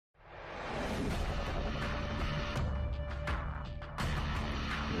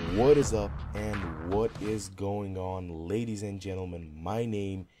What is up and what is going on, ladies and gentlemen? My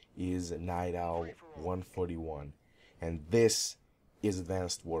name is Night Owl 141 and this is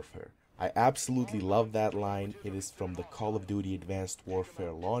Advanced Warfare. I absolutely love that line. It is from the Call of Duty Advanced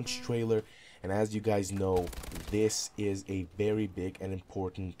Warfare launch trailer, and as you guys know, this is a very big and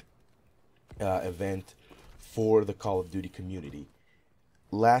important event for the Call of Duty community.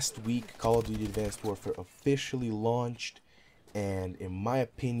 Last week, Call of Duty Advanced Warfare officially launched, and in my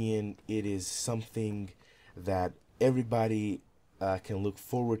opinion, it is something that everybody can look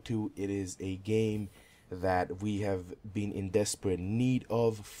forward to. It is a game that we have been in desperate need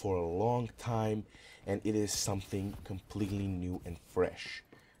of for a long time, and it is something completely new and fresh.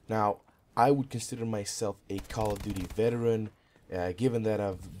 Now, I would consider myself a Call of Duty veteran, given that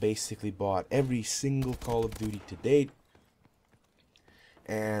I've basically bought every single Call of Duty to date,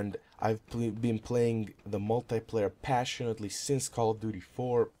 and I've been playing the multiplayer passionately since Call of Duty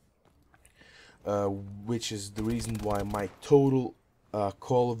 4, which is the reason why my total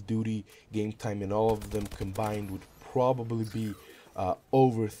Call of Duty game time in all of them combined would probably be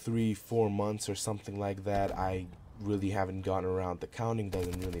over 3-4 months or something like that. I really haven't gotten around to counting,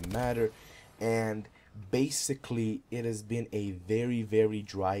 doesn't really matter. And basically it has been a very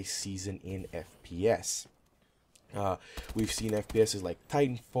dry season in FPS. We've seen FPSs like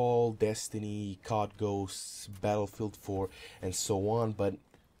Titanfall, Destiny, COD Ghosts, Battlefield 4, and so on, but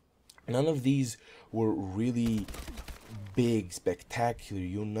none of these were really big, spectacular.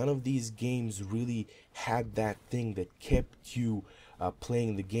 None of these games really had that thing that kept you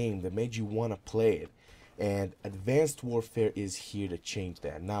playing the game, that made you want to play it. And Advanced Warfare is here to change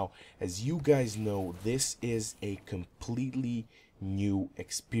that. Now, as you guys know, this is a completely new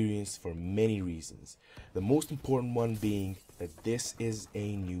experience for many reasons. The most important one being that this is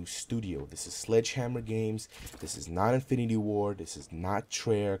a new studio. This is Sledgehammer Games. This is not Infinity Ward. This is not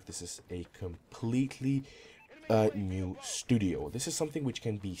Treyarch. This is a completely new studio. This is something which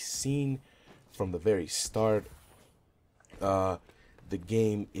can be seen from the very start. The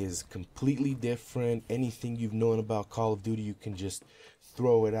game is completely different. Anything you've known about Call of Duty, you can just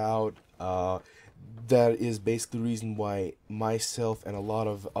throw it out. That is basically the reason why myself and a lot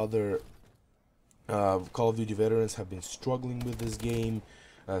of other Call of Duty veterans have been struggling with this game,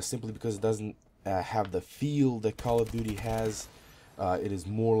 simply because it doesn't have the feel that Call of Duty has. It is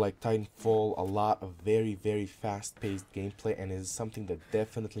more like Titanfall, a lot of very fast-paced gameplay, and it is something that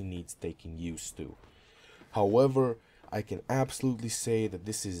definitely needs taking used to. However, I can absolutely say that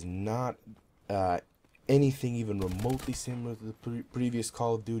this is not anything even remotely similar to the previous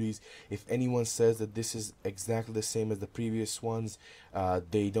Call of Duties. If anyone says that this is exactly the same as the previous ones,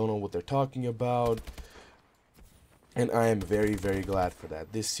 they don't know what they're talking about. And I am very glad for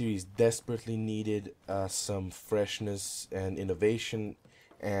that. This series desperately needed some freshness and innovation,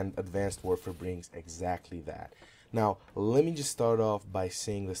 and Advanced Warfare brings exactly that. Now, let me just start off by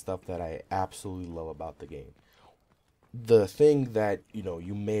saying the stuff that I absolutely love about the game. The thing that,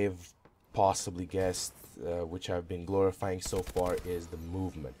 you may have possibly guessed, which I've been glorifying so far, is the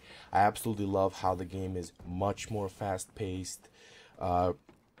movement. I absolutely love how the game is much more fast-paced.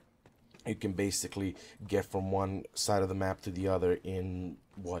 You can basically get from one side of the map to the other in,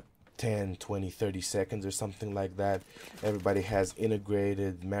 10, 20, 30 seconds or something like that. Everybody has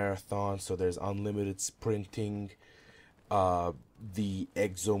integrated marathon, so there's unlimited sprinting. The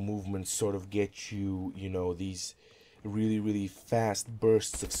exo movements sort of get you, these really fast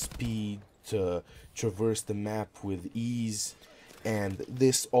bursts of speed to traverse the map with ease. And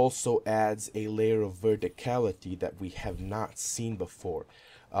this also adds a layer of verticality that we have not seen before.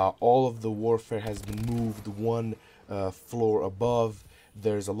 All of the warfare has been moved one floor above.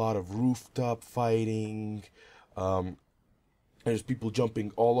 There's a lot of rooftop fighting. There's people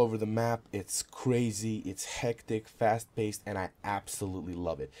jumping all over the map. It's crazy, it's hectic, fast-paced, and I absolutely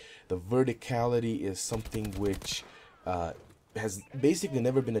love it. The verticality is something which has basically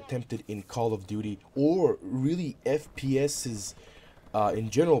never been attempted in Call of Duty or really FPSs in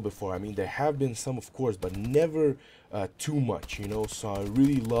general before. I mean, there have been some, of course, but never too much, so I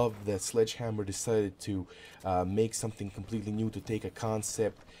really love that Sledgehammer decided to make something completely new, to take a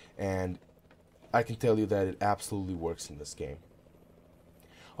concept, and I can tell you that it absolutely works in this game.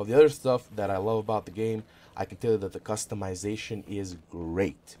 Of the other stuff that I love about the game, I can tell you that the customization is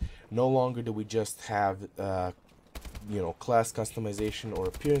great. No longer do we just have class customization or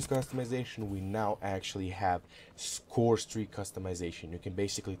appearance customization, we now actually have score streak customization. You can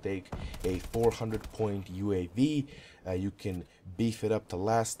basically take a 400 point UAV, you can beef it up to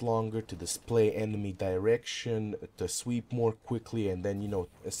last longer, to display enemy direction, to sweep more quickly, and then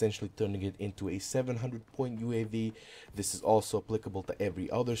essentially turning it into a 700 point UAV. This is also applicable to every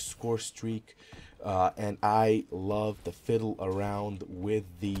other score streak. And I love to fiddle around with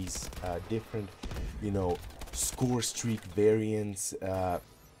these different score streak variants.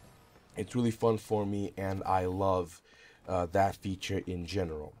 It's really fun for me, and I love that feature in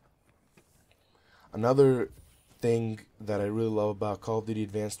general. Another thing that I really love about Call of Duty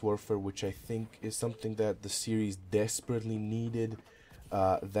Advanced Warfare, which I think is something that the series desperately needed,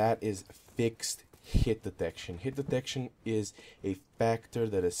 that is fixed hit detection. Hit detection is a factor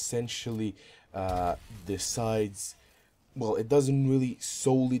that essentially decides, well, it doesn't really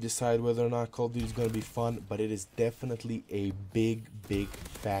solely decide whether or not Call of Duty is going to be fun, but it is definitely a big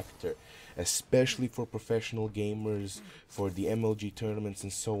factor, especially for professional gamers, for the MLG tournaments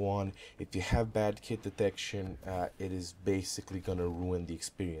and so on. If you have bad hit detection, it is basically going to ruin the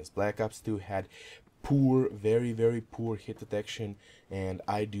experience. Black Ops 2 had poor, very poor hit detection, and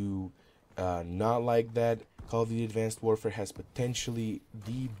I do not like that. Call of Duty Advanced Warfare has potentially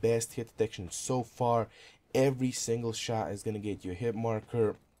the best hit detection so far. Every single shot is going to get you a hit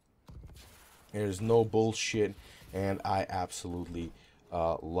marker. There's no bullshit, and I absolutely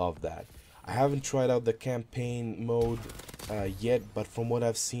love that. I haven't tried out the campaign mode yet, but from what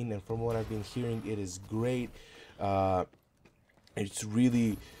I've seen and from what I've been hearing, it is great. It's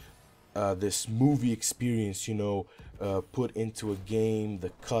really this movie experience, put into a game. The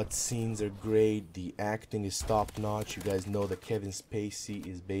cut scenes are great. The acting is top notch. You guys know that Kevin Spacey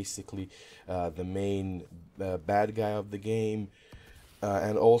is basically the main bad guy of the game.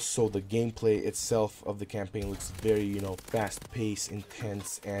 And also the gameplay itself of the campaign looks very, fast-paced,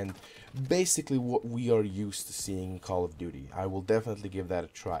 intense, and basically what we are used to seeing in Call of Duty. I will definitely give that a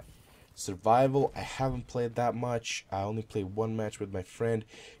try. Survival, I haven't played that much. I only played one match with my friend.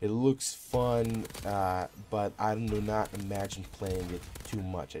 It looks fun, but I do not imagine playing it too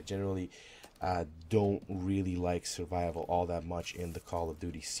much. I generally don't really like survival all that much in the Call of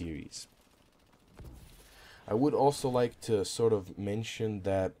Duty series. I would also like to sort of mention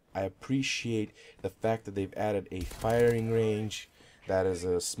that I appreciate the fact that they've added a firing range. That is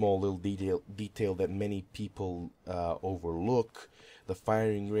a small little detail that many people overlook. The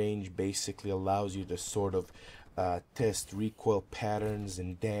firing range basically allows you to sort of test recoil patterns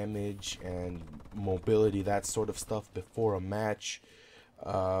and damage and mobility, that sort of stuff before a match.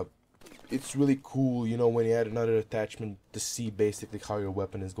 It's really cool, when you add another attachment to see basically how your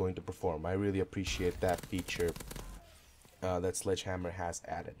weapon is going to perform. I really appreciate that feature that Sledgehammer has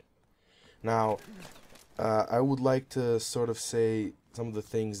added. Now, I would like to sort of say some of the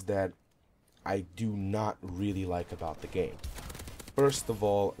things that I do not really like about the game. First of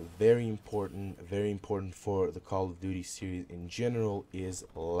all, very important for the Call of Duty series in general is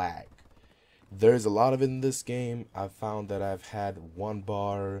lag. There's a lot of it in this game. I've found that I've had 1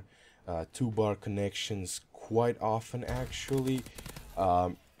 bar, 2 bar connections quite often actually.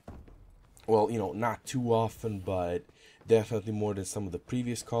 Well, not too often, but definitely more than some of the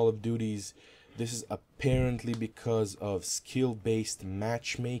previous Call of Duties. This is apparently because of skill-based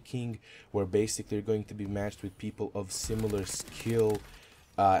matchmaking, where basically you're going to be matched with people of similar skill,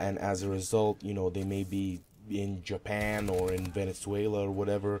 and as a result, they may be in Japan or in Venezuela or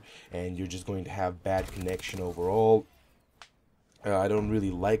whatever, and you're just going to have bad connection overall. I don't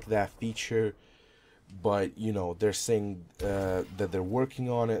really like that feature, but they're saying that they're working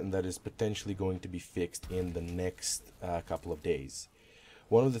on it and that is potentially going to be fixed in the next couple of days.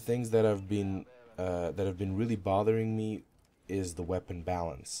 One of the things that have been really bothering me is the weapon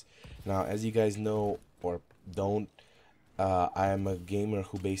balance. Now, as you guys know or don't, I am a gamer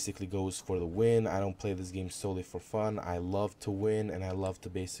who basically goes for the win. I don't play this game solely for fun. I love to win, and I love to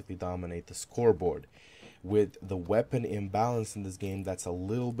basically dominate the scoreboard. With the weapon imbalance in this game, that's a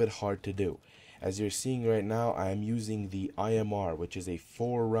little bit hard to do. As you're seeing right now, I am using the IMR, which is a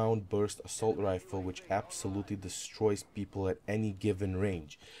 4-round burst assault rifle, which absolutely destroys people at any given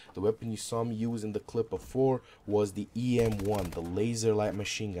range. The weapon you saw me use in the clip before was the EM1, the laser light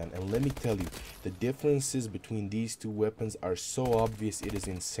machine gun. And let me tell you, the differences between these two weapons are so obvious, it is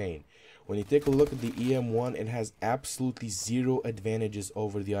insane. When you take a look at the EM1, it has absolutely zero advantages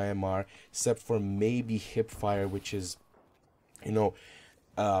over the IMR, except for maybe hip fire, which is,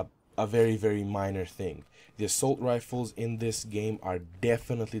 a very, very minor thing. The assault rifles in this game are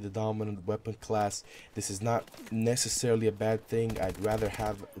definitely the dominant weapon class. This is not necessarily a bad thing. I'd rather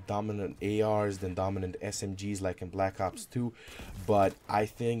have dominant ARs than dominant SMGs like in Black Ops 2, but I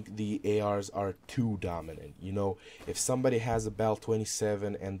think the ARs are too dominant. You know, if somebody has a BAL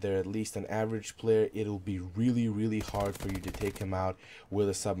 27 and they're at least an average player, it'll be really, really hard for you to take him out with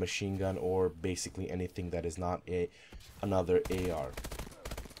a submachine gun or basically anything that is not another AR.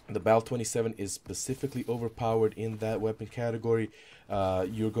 The BAL 27 is specifically overpowered in that weapon category.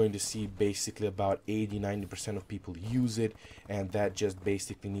 You're going to see basically about 80-90% of people use it, and that just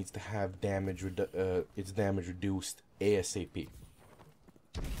basically needs to have its damage reduced ASAP.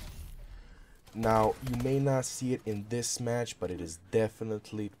 Now, you may not see it in this match, but it is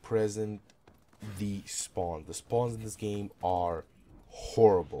definitely present. The spawns in this game are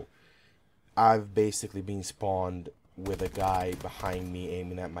horrible. I've basically been spawned with a guy behind me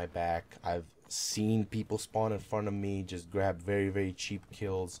aiming at my back. I've seen people spawn in front of me, just grab very, very cheap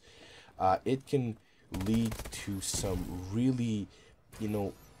kills. It can lead to some really, you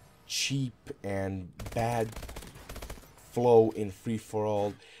know, cheap and bad flow in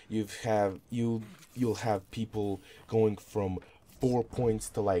free-for-all. You'll have people going from 4 points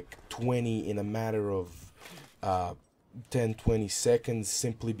to like 20 in a matter of 10-20 seconds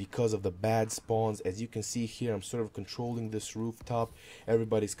simply because of the bad spawns. As you can see here, I'm sort of controlling this rooftop.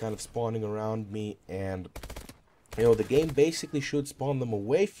 Everybody's kind of spawning around me, and you know, the game basically should spawn them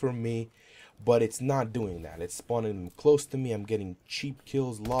away from me, but it's not doing that. It's spawning them close to me. I'm getting cheap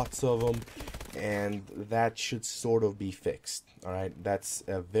kills, lots of them, and that should sort of be fixed. All right, that's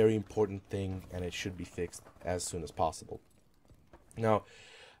a very important thing, and it should be fixed as soon as possible. Now,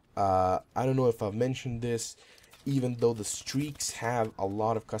 I don't know if I've mentioned this. Even though the streaks have a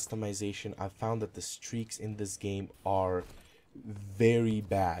lot of customization, I found that the streaks in this game are very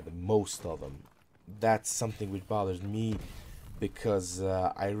bad, most of them. That's something which bothers me, because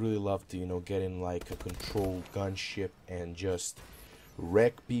I really love to, you know, get in like a controlled gunship and just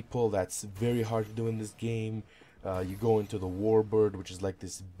wreck people. That's very hard to do in this game. You go into the Warbird, which is like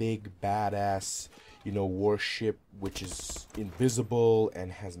this big badass, you know, warship which is invisible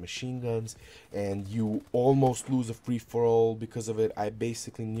and has machine guns, and you almost lose a free-for-all because of it. I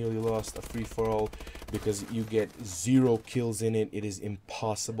basically nearly lost a free-for-all because you get 0 kills in it. It is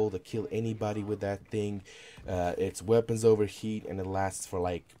impossible to kill anybody with that thing. Its weapons overheat and it lasts for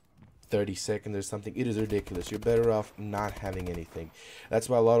like 30 seconds or something. It is ridiculous. You're better off not having anything. That's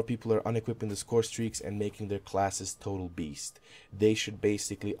why a lot of people are unequipping the score streaks and making their classes total beast. They should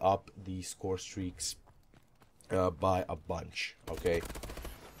basically up the score streaks by a bunch. Okay,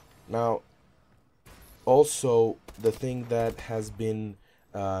 now also the thing that has been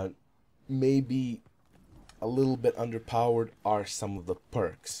maybe a little bit underpowered are some of the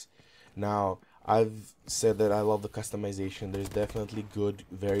perks. Now, I've said that I love the customization. There's definitely good,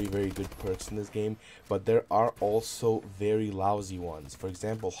 very, very good perks in this game, but there are also very lousy ones. For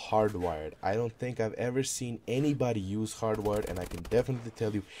example, Hardwired. I don't think I've ever seen anybody use Hardwired, and I can definitely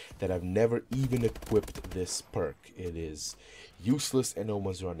tell you that I've never even equipped this perk. It is useless and no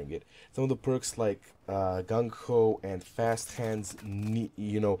one's running it. Some of the perks like Gung Ho and Fast Hands,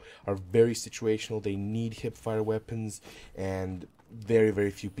 you know, are very situational. They need hipfire weapons, and very,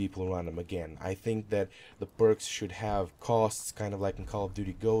 very few people run them. Again, I think that the perks should have costs, kind of like in Call of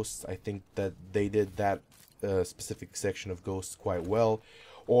Duty Ghosts. I think that they did that specific section of Ghosts quite well,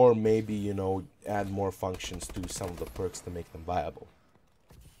 or maybe, you know, add more functions to some of the perks to make them viable.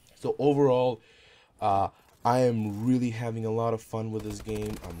 So overall, I am really having a lot of fun with this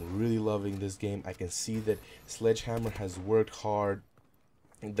game. I'm really loving this game. I can see that Sledgehammer has worked hard.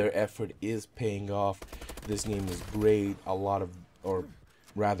 Their effort is paying off. This game is great. A lot of, or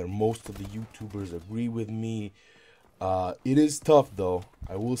rather most of the YouTubers agree with me. It is tough though.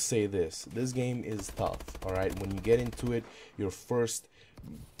 I will say this game is tough. All right, when you get into it, your first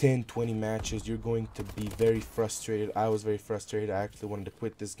 10-20 matches, you're going to be very frustrated. I was very frustrated. I actually wanted to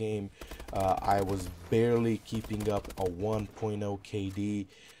quit this game. I was barely keeping up a 1.0 KD.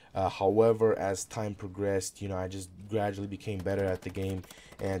 However, as time progressed, you know, I just gradually became better at the game,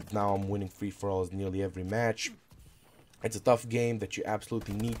 and now I'm winning free-for-alls nearly every match. It's a tough game that you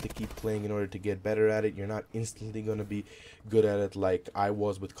absolutely need to keep playing in order to get better at it. You're not instantly going to be good at it like I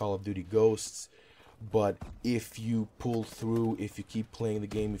was with Call of Duty Ghosts. But if you pull through, if you keep playing the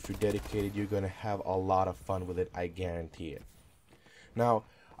game, if you're dedicated, you're going to have a lot of fun with it. I guarantee it. Now,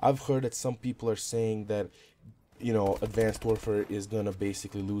 I've heard that some people are saying that you know, Advanced Warfare is gonna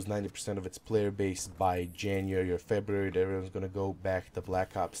basically lose 90% of its player base by January or February. Everyone's gonna go back to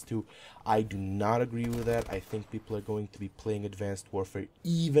Black Ops 2. I do not agree with that. I think people are going to be playing Advanced Warfare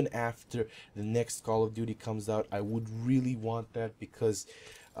even after the next Call of Duty comes out. I would really want that because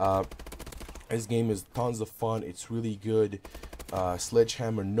this game is tons of fun. It's really good.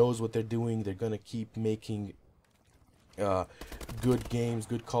 Sledgehammer knows what they're doing. They're gonna keep making good games,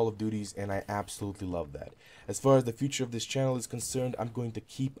 good Call of Duties, and I absolutely love that. As far as the future of this channel is concerned, I'm going to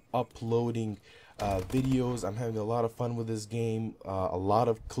keep uploading videos. I'm having a lot of fun with this game. A lot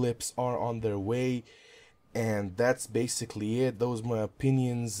of clips are on their way, and that's basically it. Those are my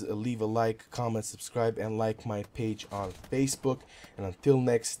opinions. Leave a like, comment, subscribe, and like my page on Facebook. And until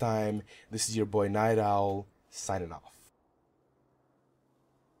next time, this is your boy Night Owl signing off.